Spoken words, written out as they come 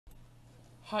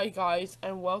Hi guys,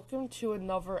 and welcome to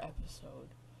another episode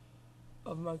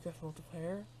of Minecraft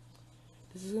Multiplayer.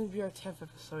 This is going to be our 10th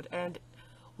episode, and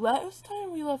last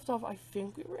time we left off, I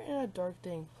think we were in a dark,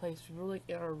 dank place. We were like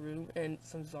in our room, and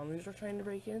some zombies were trying to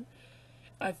break in.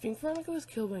 I think Veronica was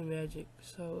killed by magic,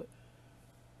 so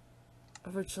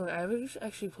unfortunately, I haven't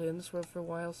actually played in this world for a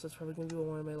while, so it's probably going to be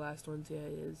one of my last ones. Yeah,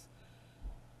 it is.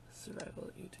 Survival,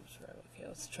 YouTube survival. Okay,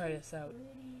 let's try this out.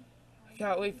 I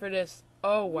can't wait for this.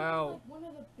 Oh, wow.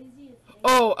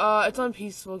 Oh, it's on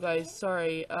peaceful, guys.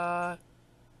 Sorry. I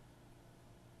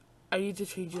need to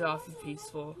change it off of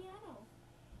peaceful.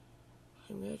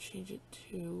 I'm gonna change it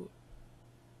to...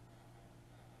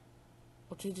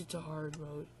 I'll change it to hard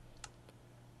mode.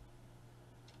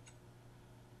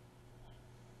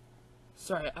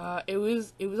 Sorry, it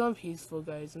was on peaceful,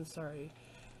 guys. I'm sorry.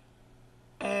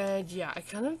 And yeah, I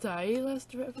kind of died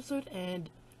last episode,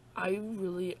 and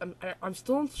I'm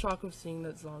still in shock of seeing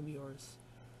that zombie horse.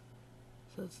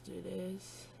 So let's do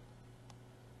this.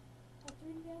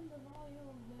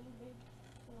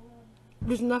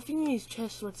 There's nothing in these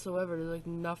chests whatsoever. There's like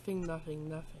nothing.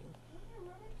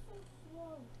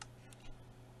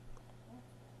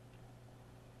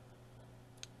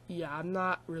 Yeah, I'm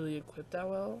not really equipped that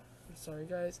well. I'm sorry,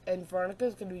 guys. And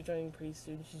Veronica's gonna be joining pretty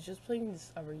soon. She's just playing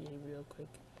this other game real quick.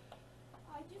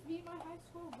 I just beat my high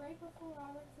school right before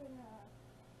Robertson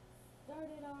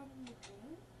started on the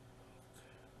game.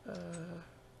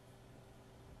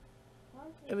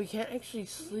 And we can't actually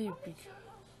sleep because...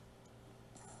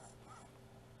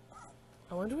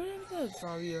 I wonder what happened to that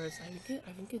zombie was.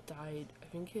 I think it died.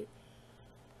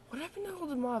 What happened to all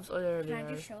the mobs? Oh, there they are. Can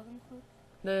I just show them quick?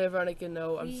 No, Veronica,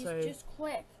 no. I'm Please, sorry. just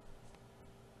click.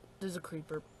 There's a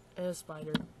creeper and a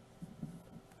spider.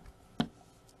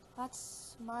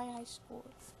 That's my high school.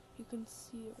 You can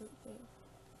see it right there.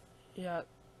 Yeah.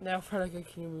 Now, Veronica,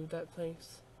 can you move that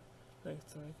place? Thanks,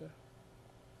 Veronica.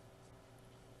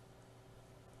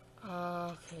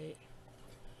 Okay.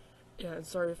 Yeah, and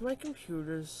sorry if my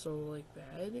computer's so, like,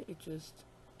 bad. This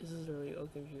is a really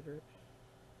old computer.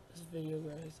 This video,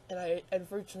 guys. And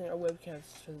unfortunately, our webcam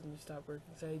suddenly stopped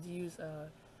working, so I had to use,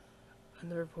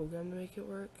 another program to make it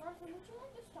work. Carson, would you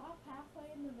like to stop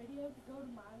halfway in the video to go to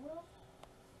my world?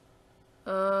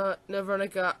 No,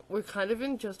 Veronica, we're kind of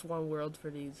in just one world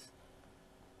for these.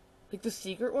 Like, the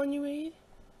secret one you made?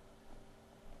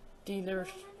 Do you never...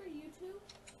 Remember YouTube?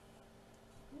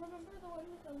 You remember the one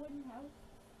with the wooden house?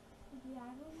 With the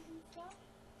islands and stuff?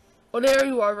 Oh, there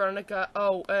you are, Veronica.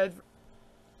 Oh,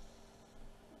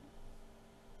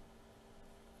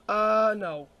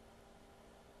 no.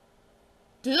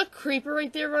 There's a creeper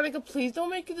right there, Veronica. Please don't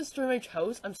make it destroy my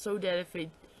house. I'm so dead if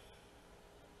it...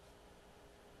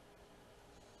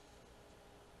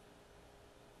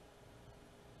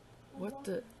 What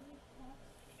the...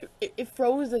 It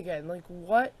froze again. Like,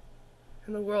 what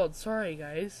in the world? Sorry,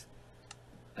 guys.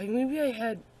 Maybe I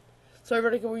had... Sorry,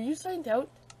 Veronica, were you signed out?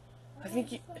 I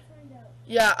think you...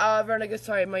 Yeah, Veronica,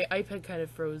 sorry, my iPad kind of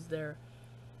froze there.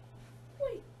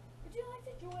 Wait, would you like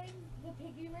to join the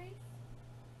piggy race?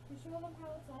 To show them how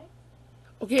it's like?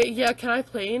 Okay, yeah, can I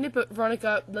play in it? But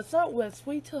Veronica, let's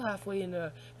wait till halfway in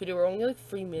the video. We're only like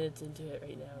 3 minutes into it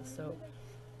right now, so...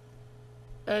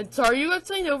 And sorry you got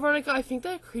signed out, Veronica. I think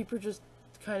that creeper just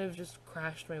kind of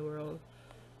crashed my world.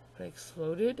 And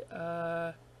exploded.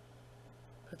 That's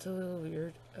a little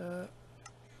weird.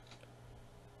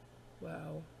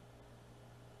 Wow.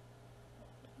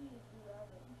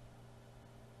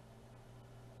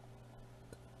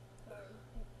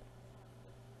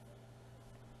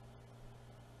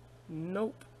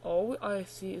 Nope. All I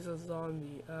see is a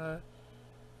zombie.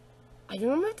 I think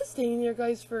I'm gonna have to stay in here,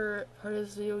 guys, for part of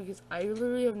this video because I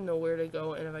literally have nowhere to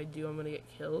go, and if I do, I'm gonna get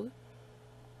killed.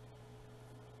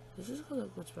 This is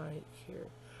what's behind here.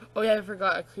 Oh yeah, I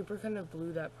forgot. A creeper kind of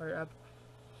blew that part up.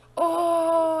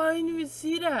 Oh, I didn't even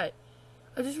see that.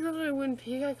 I just realized my wooden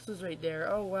pickaxe was right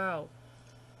there. Oh wow.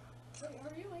 Wait,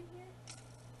 are you in here?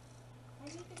 I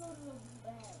need to go to the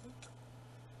bed.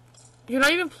 You're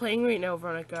not even playing right now,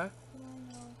 Veronica. Yeah,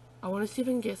 I know. I want to see if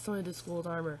I can get some of this gold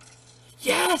armor.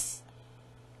 Yes!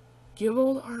 Give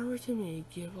all the armor to me.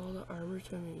 Give all the armor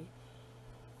to me.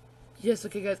 Yes,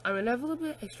 okay, guys. I'm gonna have a little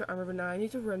bit extra armor, but now I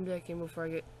need to run back in before I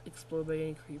get exploded by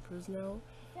any creepers now.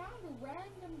 Found a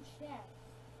random chest.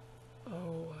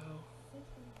 Oh,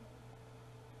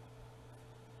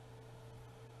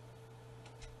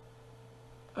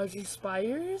 wow. These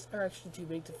spiders are actually too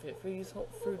big to fit for these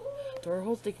door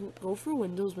holes. They can go through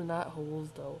windows, but not holes,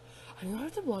 though. I don't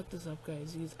have to block this up,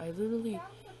 guys. Because I literally...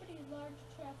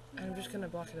 I'm just gonna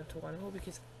block it up to one hole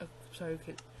because... sorry,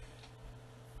 okay.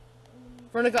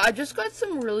 Veronica, I just got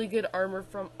some really good armor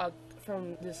from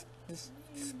from this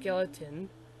skeleton.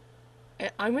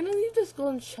 And I'm gonna leave this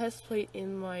golden chest plate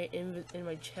in my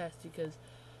chest because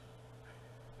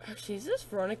actually, is this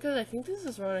Veronica's? I think this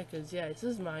is Veronica's. Yeah, this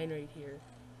is mine right here.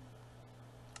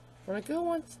 Veronica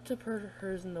wants to put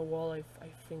hers in the wall. I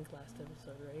think last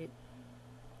episode, right?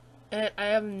 And I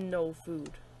have no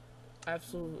food.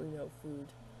 Absolutely no food.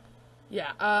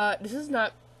 Yeah. This is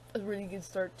not a really good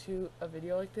start to a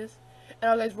video like this.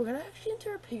 And guys, we're gonna actually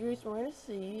enter a pig race. We're gonna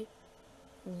see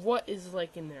what is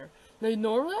like in there. Now,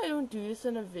 normally I don't do this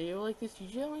in a video like this.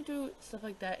 Usually I only do stuff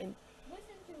like that, and Listen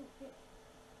to it.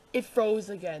 it froze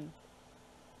again.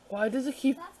 Why does it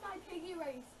keep? That's my piggy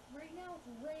race. Right now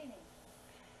it's raining.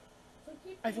 So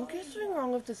keep I think there's going. something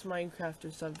wrong with this Minecraft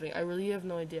or something. I really have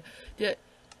no idea. Yeah,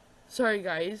 sorry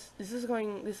guys. This is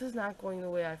not going the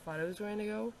way I thought it was going to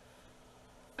go.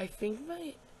 I think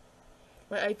my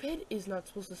iPad is not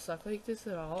supposed to suck like this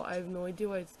at all. I have no idea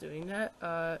why it's doing that.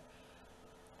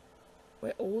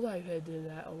 My old iPad did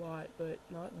that a lot, but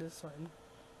not this one.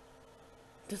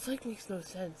 This like makes no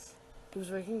sense. It was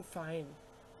working fine.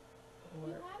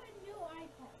 You have a new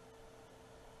iPad.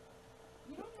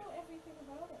 You don't know everything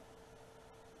about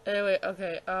it. Anyway,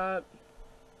 okay,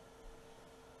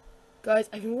 guys,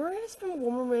 I think we're gonna spend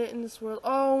one more minute in this world.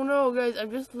 Oh no, guys, I'm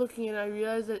just looking and I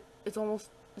realize that it's almost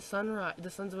the sunrise.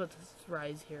 The sun's about to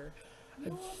rise here. I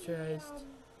You just want me, realized.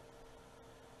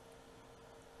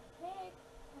 Pick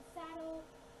a saddle,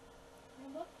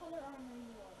 and what color armor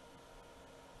you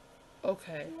want?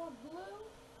 Okay. Do you want blue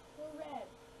or red?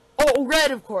 Oh,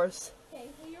 red, of course. Okay,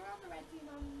 so you're on the red team,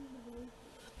 I'm on the blue team.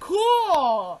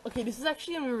 Cool! Okay, this is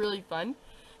actually gonna be really fun.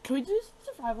 Can we do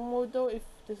survival mode, though, if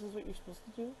this is what you're supposed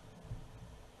to do?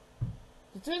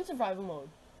 Let's do it in survival mode,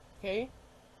 okay?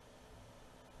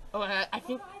 Oh, and I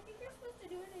think... Oh, I think you're supposed to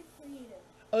do it in creative.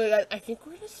 Okay, guys, I think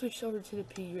we're gonna switch over to the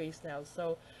pig race now,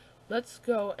 so let's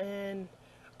go, and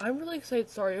I'm really excited.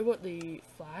 Sorry about the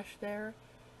flash there.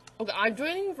 Okay, I'm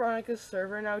joining Veronica's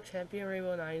server now, Champion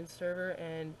Rainbow 9 server,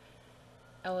 and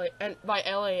by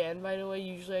LAN, by the way,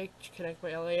 usually I connect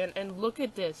by LAN, and look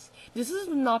at this. This is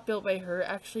not built by her,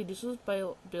 actually, this was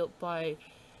built by,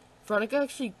 Veronica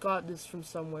actually got this from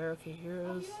somewhere. Okay, here it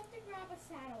Oh, is. you have to grab a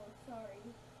saddle,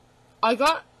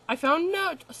 sorry. I found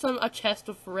out a chest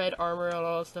of red armor and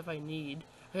all the stuff I need.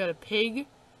 I got a pig.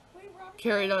 Wait, Robert,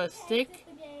 Carried on a exit stick.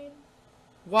 the game.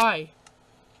 Why?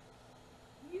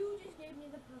 You just gave me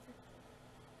the perfect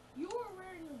thing. You are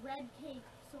wearing a red cape,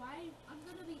 so I'm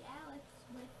gonna be Alex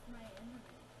with my enemy.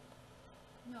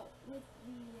 No, with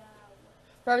the,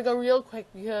 Gotta go real quick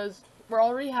because we're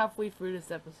already halfway through this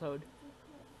episode.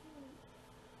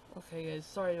 Okay, guys,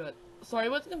 sorry about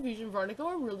the confusion. Veronica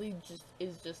really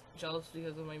is just jealous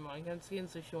because of my Minecraft skin,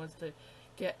 so she wants to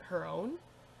get her own.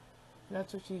 And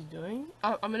that's what she's doing.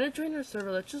 I'm gonna join her server.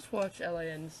 Let's just watch LAN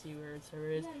and see where her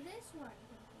server is. yeah, this one.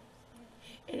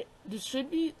 And this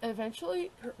should be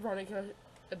eventually Veronica.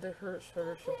 Her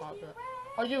server should pop up.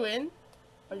 Are you in?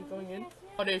 Are you going in?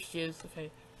 Oh, there she is. Okay,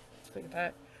 let's click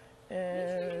that. Make sure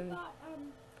you And got,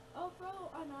 I'll throw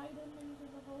an item into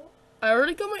the hole. I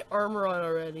already got my armor on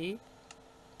already.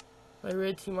 My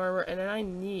red team armor, and then I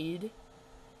need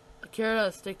a carrot on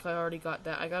a stick. I already got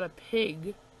that. I got a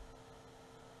pig.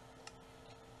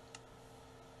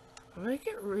 I'm gonna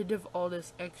get rid of all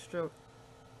this extra.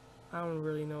 I don't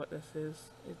really know what this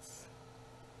is.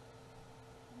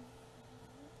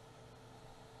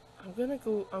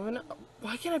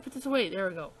 Why can't I put this away? There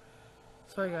we go.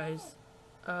 Sorry, guys.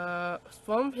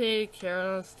 Spawn pig, carrot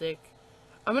on a stick.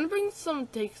 I'm gonna bring some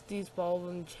these balls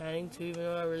of enchanting too, even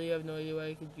though I really have no idea what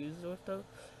I could use it with though.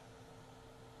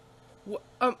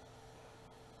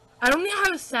 I don't even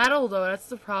have a saddle though, that's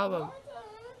the problem.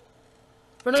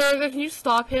 Bernardo, can you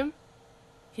stop him?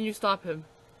 Can you stop him?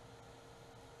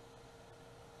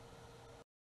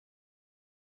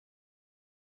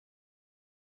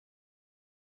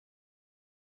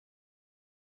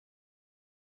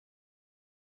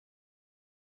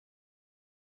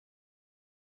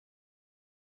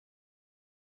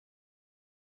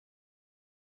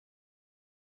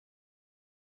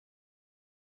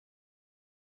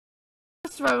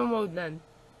 Survival mode then.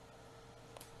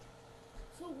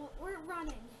 So we're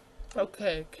running.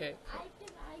 Okay. I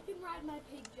can ride my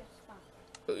pig just fine.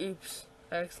 Oops.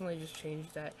 I accidentally just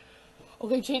changed that.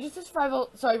 Okay, change it to survival.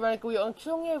 Sorry, Veronica, we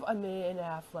actually only have a minute and a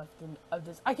half left of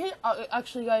this. I can't,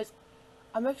 actually, guys,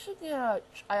 I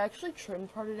actually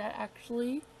trimmed part of that,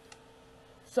 actually.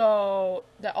 So,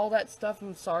 all that stuff,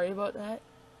 I'm sorry about that.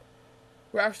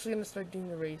 We're actually gonna start doing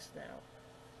the race now.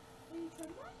 Will you trim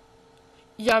that?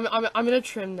 Yeah, I'm gonna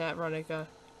trim that, Veronica.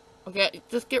 Okay,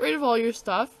 just get rid of all your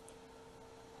stuff.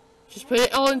 Just put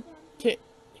it all in.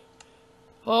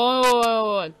 Hold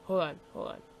on. Step on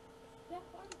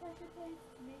pressure plates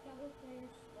to make other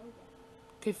players slow down.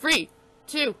 Okay, 3,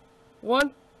 2,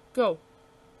 1, go.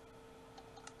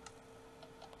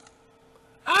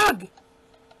 Ugh!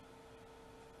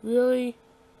 Really?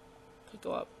 Okay,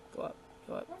 go up.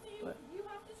 Martha, you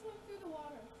have to swim through the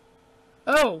water.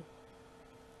 Oh!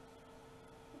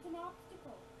 It's an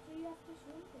obstacle, so you have to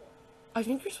swim through it. I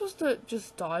think you're supposed to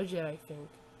just dodge it, I think.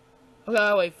 Okay,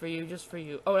 I'll wait for you, just for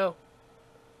you. Oh no.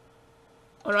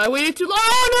 Oh no, I waited too long.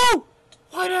 Oh no!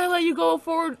 Why did I let you go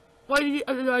forward? Why did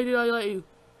I let you?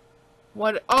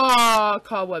 What? Ah,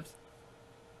 cobwebs.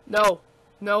 No,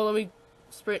 let me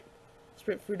sprint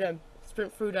through them.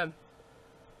 Sprint through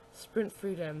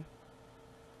them.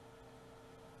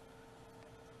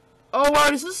 Oh wow,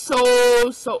 this is so.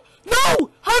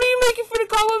 No! How do you make it through the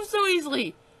cobwebs so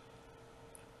easily?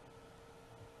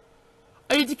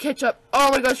 I need to catch up.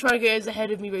 Oh my gosh, Veronica is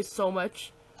ahead of me by so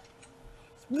much.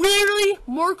 Really?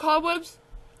 More cobwebs?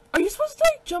 Are you supposed to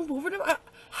like jump over them?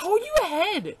 How are you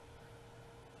ahead?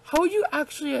 How are you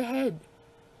actually ahead?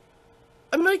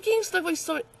 I'm like getting stuck like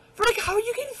so. Veronica, how are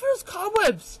you getting through those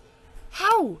cobwebs?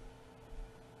 How?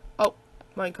 Oh,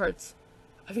 minecarts.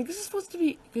 I think this is supposed to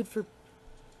be good for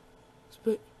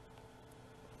split.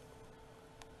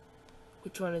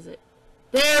 Which one is it?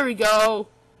 There we go.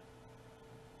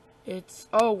 It's,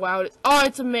 oh wow,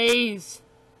 it's a maze.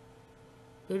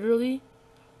 Literally?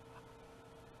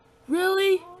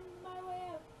 Really? On my way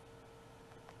out.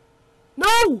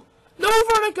 No! No,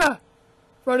 Veronica!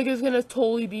 Veronica's gonna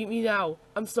totally beat me now.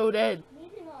 I'm so dead.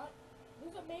 Maybe not.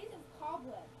 There's a maze of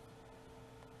cobwebs.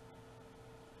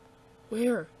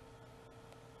 Where?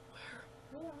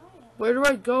 Where I am. Where do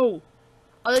I go?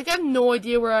 I have no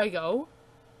idea where I go.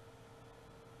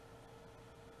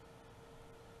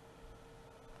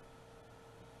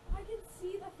 I can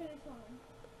see the finish line.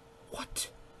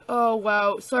 What? Oh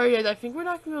wow. Sorry guys, I think we're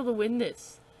not gonna be able to win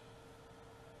this.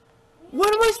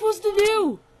 What am I supposed to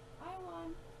do? I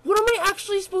won. What am I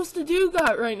actually supposed to do,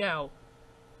 right now?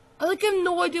 I have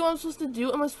no idea what I'm supposed to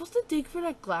do. Am I supposed to dig for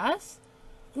that glass?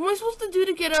 What am I supposed to do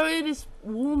to get out of this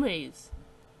wool maze?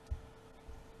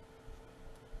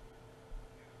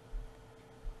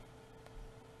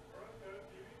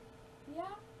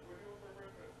 Yeah?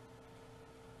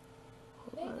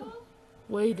 Bagels?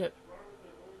 Wait a...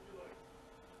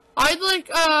 I'd like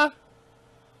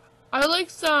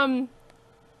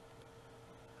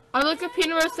a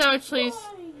peanut butter sandwich, please.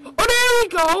 Boing, Oh, there we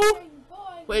go! boing,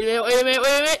 boing, Wait a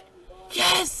minute.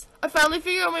 Yes! I finally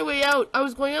figured out my way out. I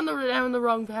was going down the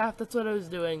wrong path. That's what I was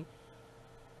doing.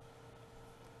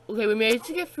 Okay, we managed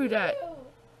to get through that. Ew.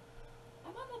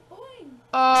 I'm on the boing.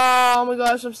 Oh my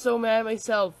gosh, I'm so mad at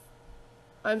myself.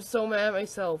 I'm just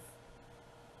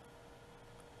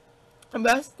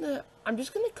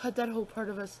gonna cut that whole part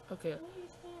of us. Okay. No, you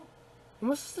can't. What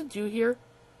am I supposed to do here?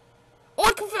 Oh,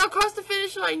 I can cross the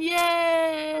finish line! Yay!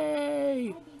 I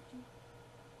beat you.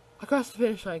 I crossed the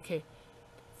finish line. Okay.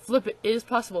 Flip it. It is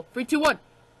possible. 3, 2, 1.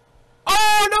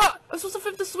 Oh no! I'm supposed to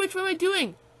flip the switch. What am I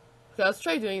doing? Okay, let's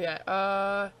try doing that.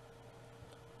 But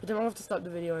then I'll have to stop the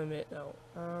video in a minute now.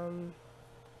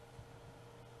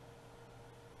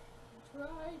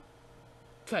 Try.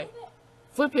 Okay.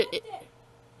 Flip it. Flip it.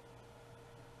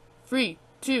 3,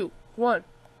 2, 1.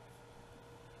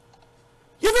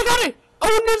 Yes, I got it! Oh,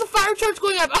 and there's a fire charge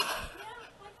going up! Yeah, I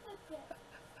flipped it.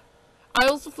 I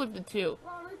also flipped it too.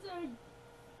 Robertson.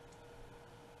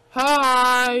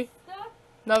 Hi! Stop.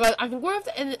 Now guys, I think we're going to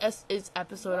have to end this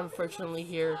episode unfortunately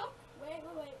here. Stop. Wait.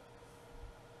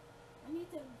 I need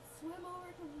to swim over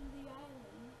to the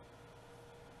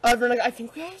island. Veronica, I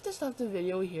think we have to stop the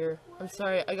video here. I'm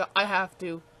sorry, I have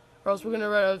to. Or else we're gonna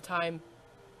run out of time.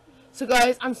 So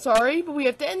guys, I'm sorry, but we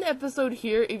have to end the episode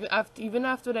here, even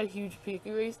after that huge peak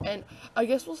race, and I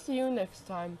guess we'll see you next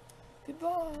time.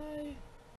 Goodbye!